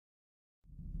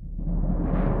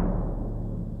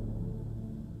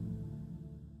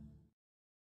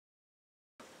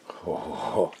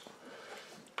Oh,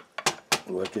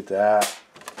 look at that.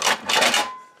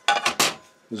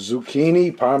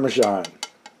 Zucchini Parmesan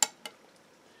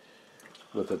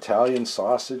with Italian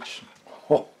sausage.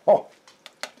 Oh, oh.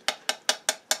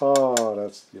 Oh,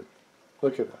 that's good.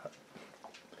 Look at that.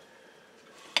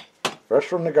 Fresh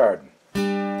from the garden.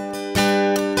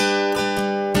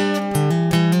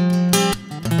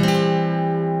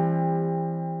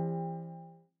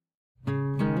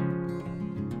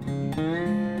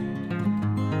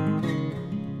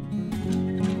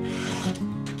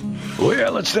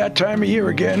 Well, it's that time of year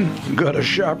again. Gotta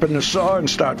sharpen the saw and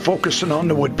start focusing on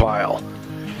the wood pile.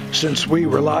 Since we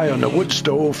rely on the wood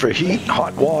stove for heat,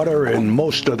 hot water, and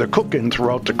most of the cooking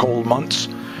throughout the cold months,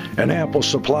 an ample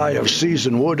supply of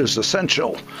seasoned wood is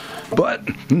essential. But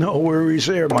no worries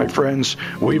there, my friends.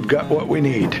 We've got what we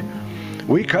need.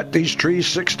 We cut these trees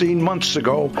 16 months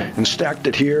ago and stacked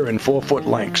it here in 4-foot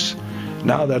lengths.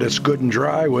 Now that it's good and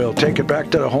dry, we'll take it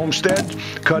back to the homestead,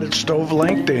 cut it stove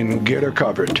length, and get her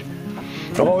covered.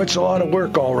 Oh, it's a lot of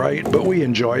work, all right, but we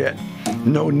enjoy it.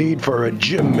 No need for a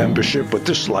gym membership with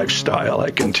this lifestyle,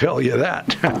 I can tell you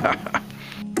that.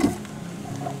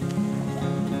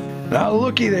 Now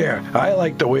looky there, I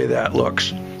like the way that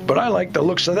looks, but I like the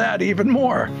looks of that even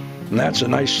more. And that's a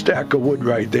nice stack of wood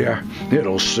right there.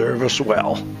 It'll serve us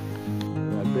well.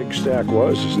 That big stack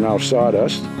is now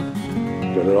sawdust.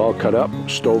 Got it all cut up,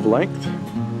 stove length.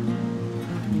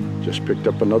 Just picked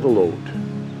up another load.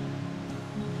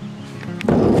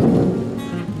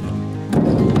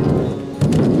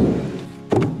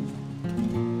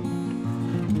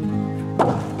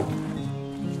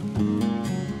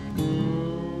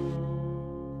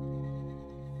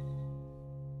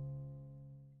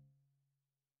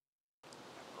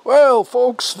 Well,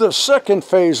 folks, the second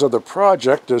phase of the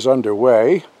project is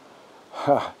underway.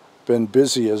 Been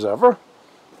busy as ever.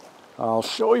 I'll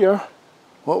show you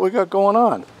what we got going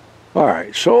on.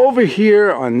 Alright, so over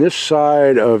here on this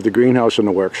side of the greenhouse and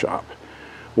the workshop,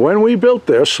 when we built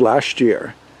this last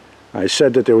year, I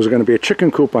said that there was going to be a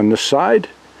chicken coop on this side.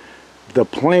 The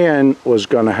plan was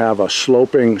going to have a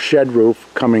sloping shed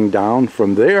roof coming down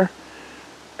from there,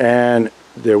 and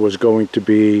there was going to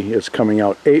be, it's coming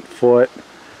out 8 foot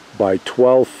by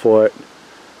 12 foot,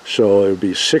 so it would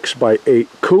be 6 by 8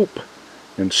 coop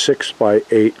and 6 by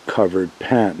 8 covered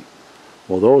pen.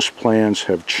 Well, those plans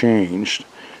have changed,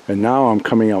 and now I'm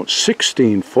coming out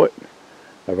 16 foot.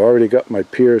 I've already got my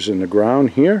piers in the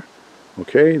ground here.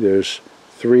 Okay, there's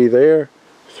 3 there,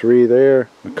 3 there,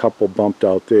 a couple bumped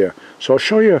out there. So I'll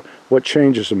show you what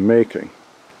changes I'm making.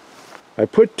 I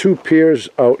put 2 piers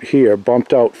out here,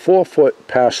 bumped out 4 foot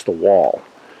past the wall.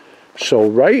 So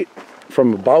right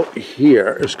from about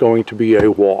here is going to be a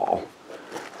wall.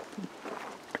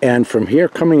 And from here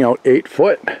coming out 8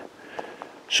 foot,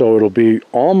 so it'll be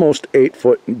almost 8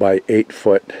 foot by 8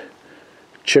 foot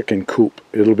chicken coop.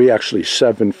 It'll be actually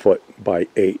 7 foot by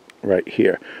 8 right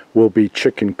here. Will be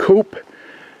chicken coop,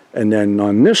 and then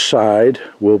on this side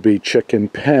will be chicken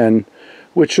pen,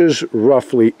 which is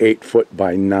roughly 8 foot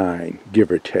by 9, give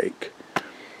or take.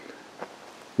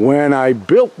 When I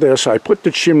built this, I put the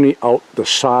chimney out the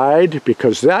side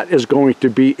because that is going to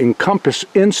be encompassed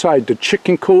inside the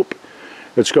chicken coop.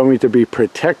 It's going to be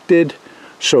protected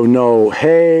so no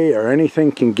hay or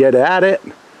anything can get at it.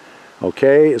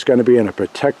 Okay, it's going to be in a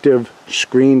protective,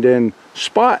 screened in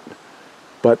spot,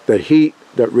 but the heat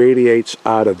that radiates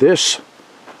out of this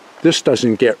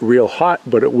doesn't get real hot,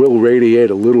 but it will radiate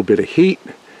a little bit of heat.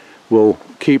 Will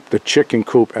keep the chicken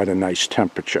coop at a nice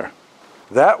temperature.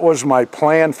 That was my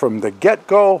plan from the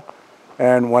get-go,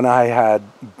 and when I had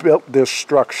built this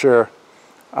structure,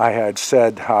 I had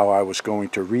said how I was going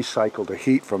to recycle the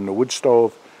heat from the wood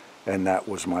stove, and that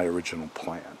was my original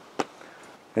plan.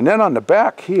 And then on the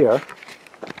back here,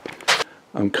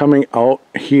 I'm coming out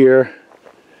here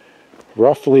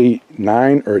roughly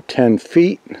 9 or 10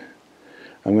 feet.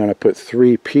 I'm going to put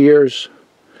 3 piers,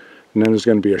 and then there's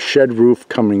going to be a shed roof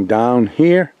coming down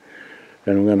here,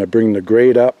 and I'm going to bring the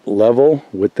grade up level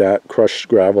with that crushed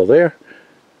gravel there.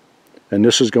 And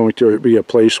this is going to be a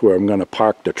place where I'm going to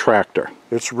park the tractor.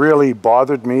 It's really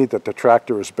bothered me that the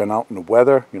tractor has been out in the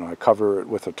weather. You know, I cover it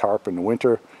with a tarp in the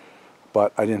winter,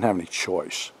 but I didn't have any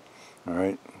choice. All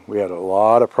right, we had a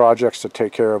lot of projects to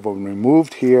take care of when we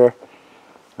moved here,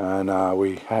 and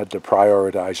we had to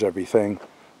prioritize everything.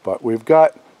 But we've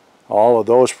got all of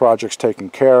those projects taken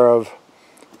care of,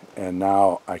 and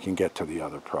now I can get to the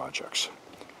other projects.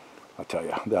 I'll tell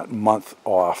you, that month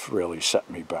off really set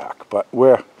me back, but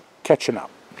we're catching up.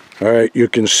 All right, you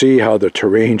can see how the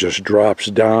terrain just drops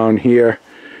down here.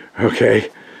 Okay,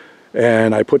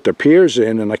 and I put the piers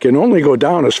in, and I can only go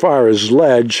down as far as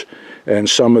ledge, and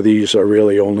some of these are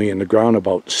really only in the ground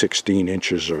about 16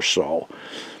 inches or so.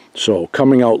 So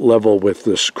coming out level with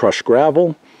this crushed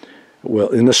gravel, well,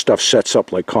 and this stuff sets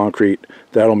up like concrete,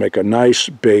 that'll make a nice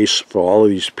base for all of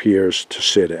these piers to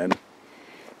sit in.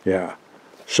 Yeah.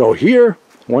 So here,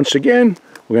 once again,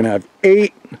 we're going to have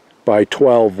 8 by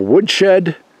 12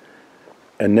 woodshed,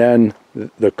 and then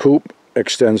the coop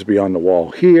extends beyond the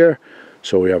wall here.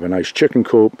 So we have a nice chicken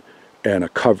coop and a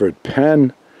covered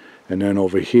pen. And then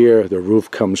over here, the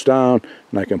roof comes down,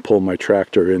 and I can pull my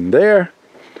tractor in there.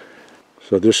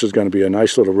 So this is going to be a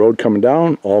nice little road coming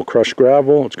down, all crushed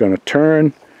gravel. It's going to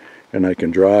turn, and I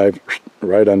can drive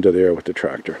right under there with the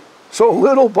tractor. So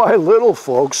little by little,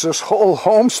 folks, this whole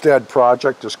homestead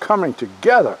project is coming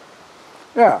together.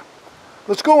 Yeah.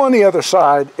 Let's go on the other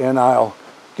side, and I'll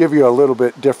give you a little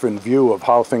bit different view of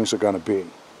how things are going to be.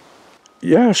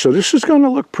 Yeah, so this is going to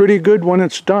look pretty good when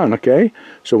it's done, okay?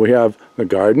 So we have the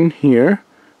garden here,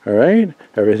 all right?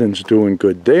 Everything's doing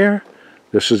good there.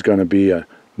 This is going to be a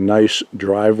nice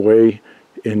driveway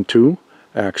into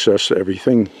access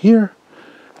everything here.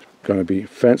 Going to be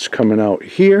fence coming out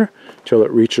here till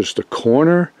it reaches the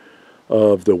corner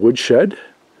of the woodshed.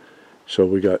 So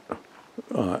we got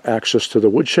access to the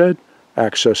woodshed,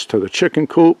 access to the chicken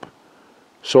coop,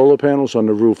 solar panels on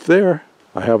the roof there.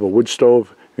 I have a wood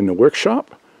stove in the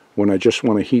workshop when I just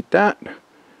want to heat that,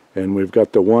 and we've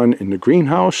got the one in the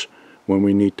greenhouse when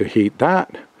we need to heat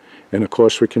that, and of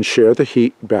course we can share the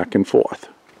heat back and forth.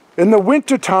 In the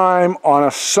winter time on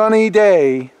a sunny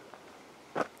day,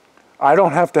 I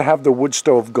don't have to have the wood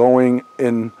stove going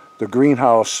in the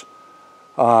greenhouse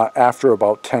after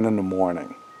about 10 in the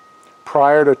morning.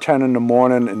 Prior to 10 in the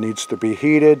morning it needs to be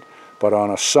heated, but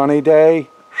on a sunny day,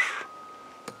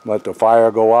 let the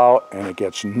fire go out and it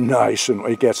gets nice, and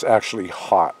it gets actually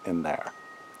hot in there.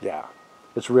 Yeah,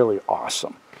 it's really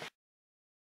awesome.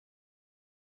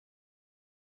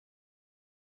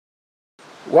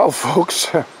 Well,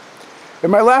 folks, in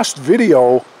my last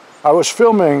video I was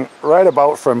filming right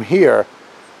about from here,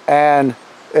 and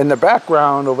in the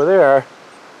background over there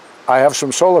I have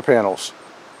some solar panels,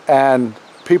 and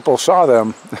people saw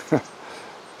them.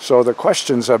 So the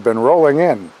questions have been rolling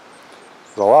in.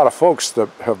 A lot of folks that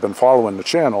have been following the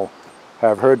channel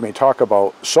have heard me talk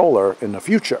about solar in the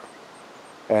future.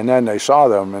 And then they saw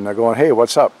them and they're going, hey,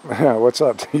 what's up? What's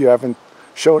up? You haven't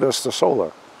showed us the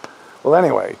solar. Well,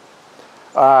 anyway,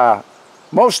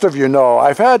 most of you know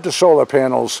I've had the solar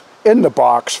panels in the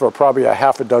box for probably a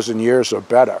half a dozen years or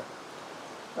better.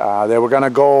 They were going to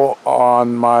go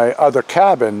on my other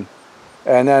cabin,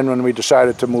 and then when we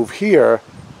decided to move here,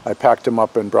 I packed them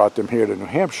up and brought them here to New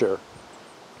Hampshire.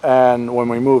 And when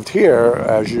we moved here,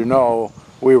 as you know,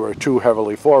 we were too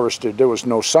heavily forested. There was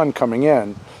no sun coming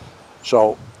in.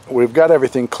 So we've got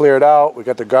everything cleared out. We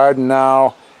got the garden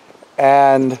now.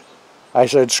 And I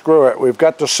said, screw it. We've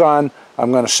got the sun.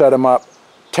 I'm going to set them up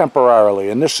temporarily.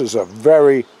 And this is a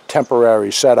very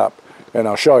temporary setup. And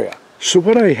I'll show you. So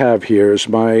what I have here is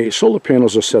my solar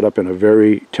panels are set up in a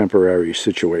very temporary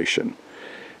situation.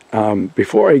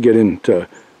 Before I get into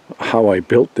how I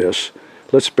built this,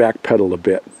 let's backpedal a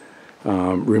bit.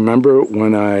 Remember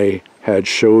when I had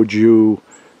showed you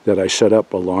that I set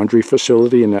up a laundry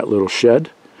facility in that little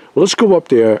shed? Well, let's go up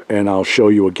there and I'll show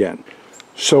you again.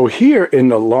 So here in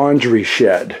the laundry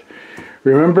shed,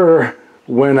 remember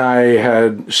when I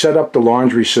had set up the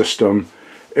laundry system,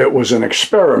 it was an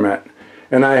experiment,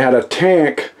 and I had a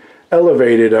tank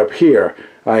elevated up here.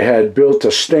 I had built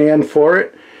a stand for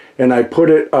it, and I put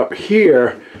it up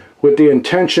here with the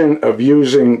intention of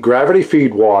using gravity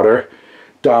feed water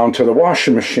down to the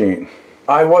washing machine.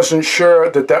 I wasn't sure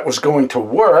that that was going to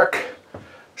work,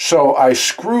 so I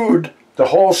screwed the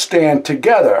whole stand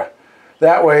together.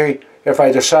 That way, if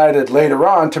I decided later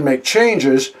on to make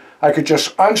changes, I could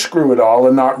just unscrew it all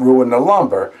and not ruin the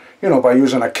lumber, you know, by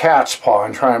using a cat's paw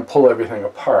and try and pull everything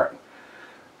apart.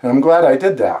 And I'm glad I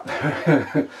did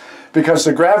that because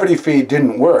the gravity feed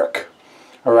didn't work.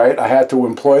 All right, I had to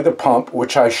employ the pump,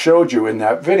 which I showed you in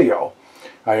that video.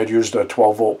 I had used a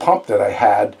 12-volt pump that I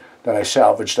had that I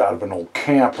salvaged out of an old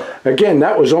camper. Again,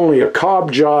 that was only a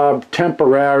cob job,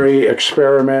 temporary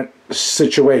experiment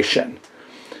situation.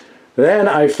 Then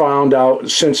I found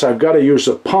out, since I've got to use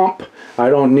a pump, I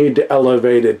don't need the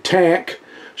elevated tank.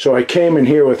 So I came in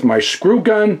here with my screw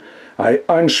gun. I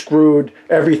unscrewed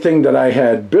everything that I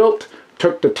had built,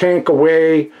 took the tank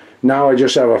away. Now I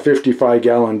just have a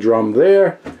 55-gallon drum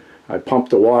there. I pump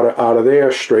the water out of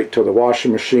there straight to the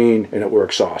washing machine, and it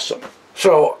works awesome.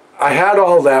 So I had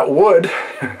all that wood,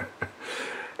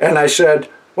 and I said,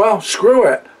 well, screw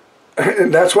it.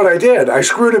 And that's what I did. I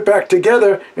screwed it back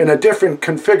together in a different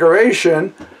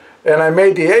configuration, and I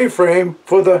made the A-frame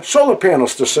for the solar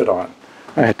panels to sit on.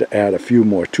 I had to add a few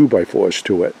more 2x4s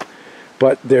to it,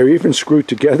 but they're even screwed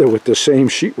together with the same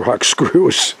sheetrock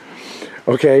screws.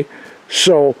 Okay,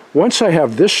 so once I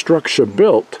have this structure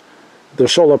built, the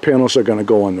solar panels are going to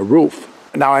go on the roof.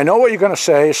 Now I know what you're going to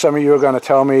say. Some of you are going to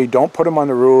tell me, don't put them on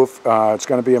the roof, it's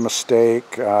going to be a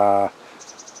mistake,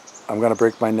 I'm going to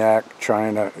break my neck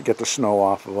trying to get the snow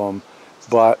off of them,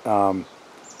 but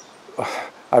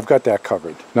I've got that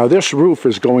covered. Now this roof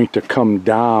is going to come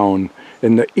down,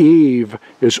 and the eave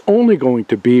is only going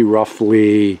to be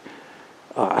roughly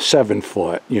 7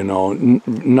 foot, you know,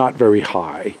 not very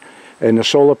high. And the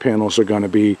solar panels are going to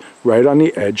be right on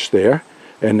the edge there,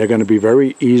 and they're going to be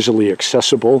very easily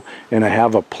accessible, and I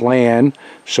have a plan,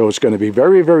 so it's going to be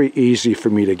very, very easy for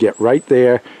me to get right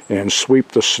there and sweep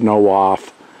the snow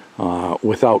off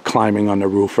without climbing on the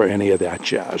roof or any of that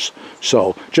jazz.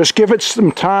 So just give it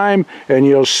some time and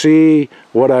you'll see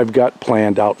what I've got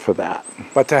planned out for that.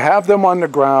 But to have them on the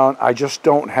ground, I just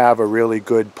don't have a really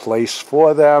good place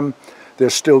for them.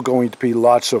 There's still going to be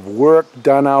lots of work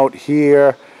done out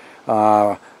here.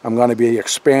 I'm going to be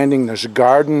expanding this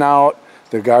garden out.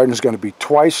 The garden is going to be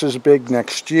twice as big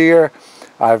next year.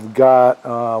 I've got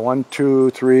 1,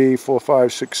 2, 3, 4,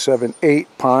 5, 6, 7,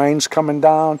 8 pines coming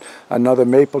down. Another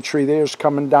maple tree there's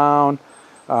coming down.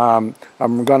 I'm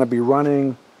going to be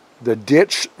running the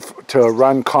ditch to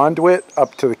run conduit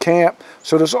up to the camp.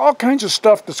 So there's all kinds of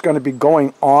stuff that's going to be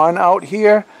going on out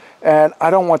here, and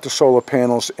I don't want the solar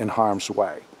panels in harm's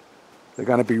way. They're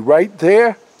going to be right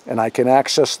there, and I can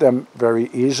access them very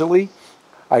easily.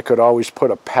 I could always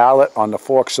put a pallet on the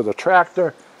forks of the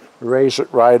tractor, raise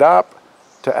it right up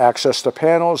to access the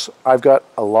panels. I've got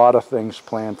a lot of things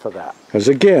planned for that. Because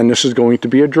again, this is going to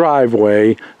be a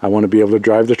driveway. I want to be able to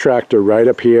drive the tractor right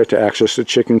up here to access the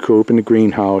chicken coop and the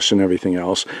greenhouse and everything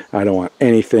else. I don't want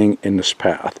anything in this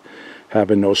path.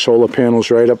 Having those solar panels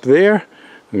right up there,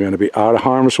 they're going to be out of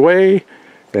harm's way,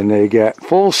 and they get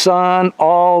full sun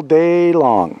all day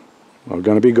long. They're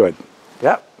going to be good.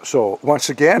 Yep, so once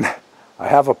again, I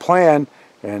have a plan,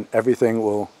 and everything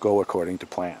will go according to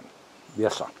plan.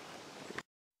 Yes, sir.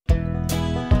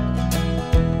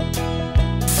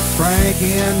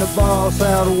 Frankie and the boss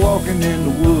out walking in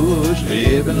the woods,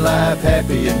 living life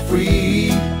happy and free.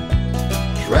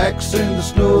 Tracks in the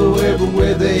snow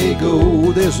everywhere they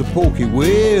go. There's a pokey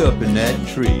way up in that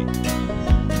tree.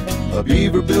 A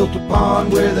beaver built a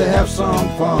pond where they have some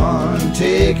fun,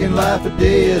 taking life a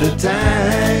day at a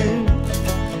time.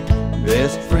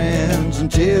 Best friends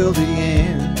until the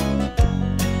end.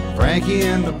 Frankie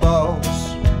and the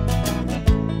boss.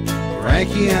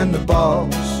 Frankie and the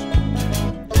boss.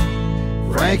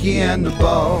 Frankie and the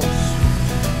boss.